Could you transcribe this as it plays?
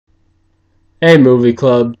Hey Movie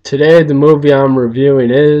Club, today the movie I'm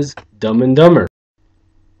reviewing is Dumb and Dumber.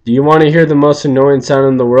 Do you want to hear the most annoying sound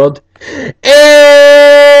in the world?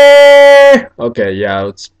 Okay, yeah,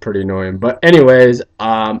 it's pretty annoying. But anyways,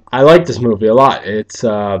 I like this movie a lot. It's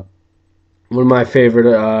one of my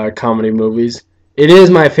favorite comedy movies. It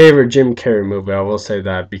is my favorite Jim Carrey movie, I will say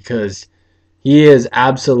that, because he is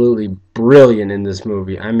absolutely brilliant in this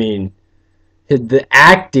movie. I mean, the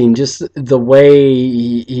acting, just the way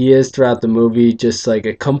he is throughout the movie, just like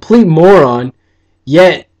a complete moron.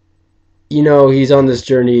 Yet, he's on this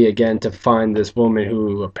journey again to find this woman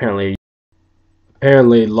who apparently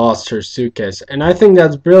lost her suitcase, and I think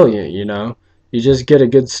that's brilliant. You just get a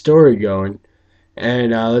good story going.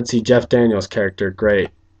 And let's see, Jeff Daniels' character,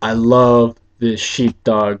 great. I love this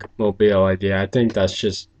sheepdog mobile idea. I think that's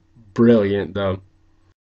just brilliant, though.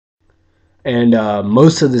 And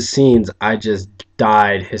most of the scenes, I just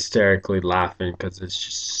died hysterically laughing because it's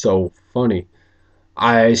just so funny.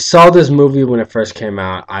 I saw this movie when it first came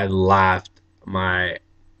out. I laughed my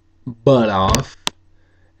butt off.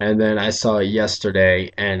 And then I saw it yesterday,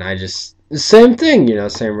 and same thing,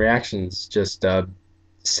 same reactions. Just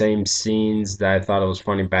same scenes that I thought it was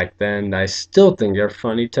funny back then. I still think they're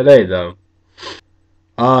funny today, though.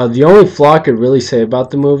 The only flaw I could really say about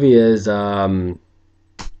the movie is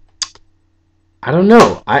I don't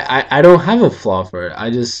know. I don't have a flaw for it.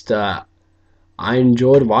 I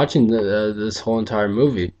enjoyed watching this whole entire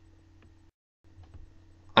movie.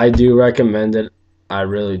 I do recommend it. I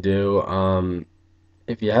really do.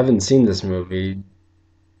 If you haven't seen this movie,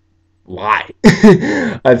 why?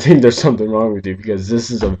 I think there's something wrong with you because this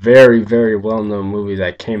is a very, very well-known movie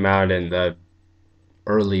that came out in the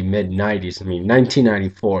early mid 90s. I mean,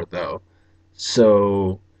 1994 though.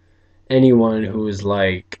 So anyone who is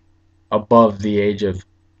like above the age of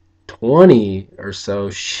 20 or so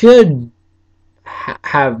should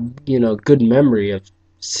have good memory of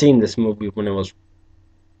seeing this movie when it was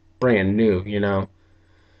brand new.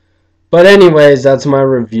 But anyways, that's my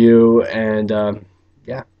review, and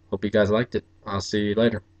yeah, hope you guys liked it. I'll see you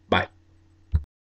later.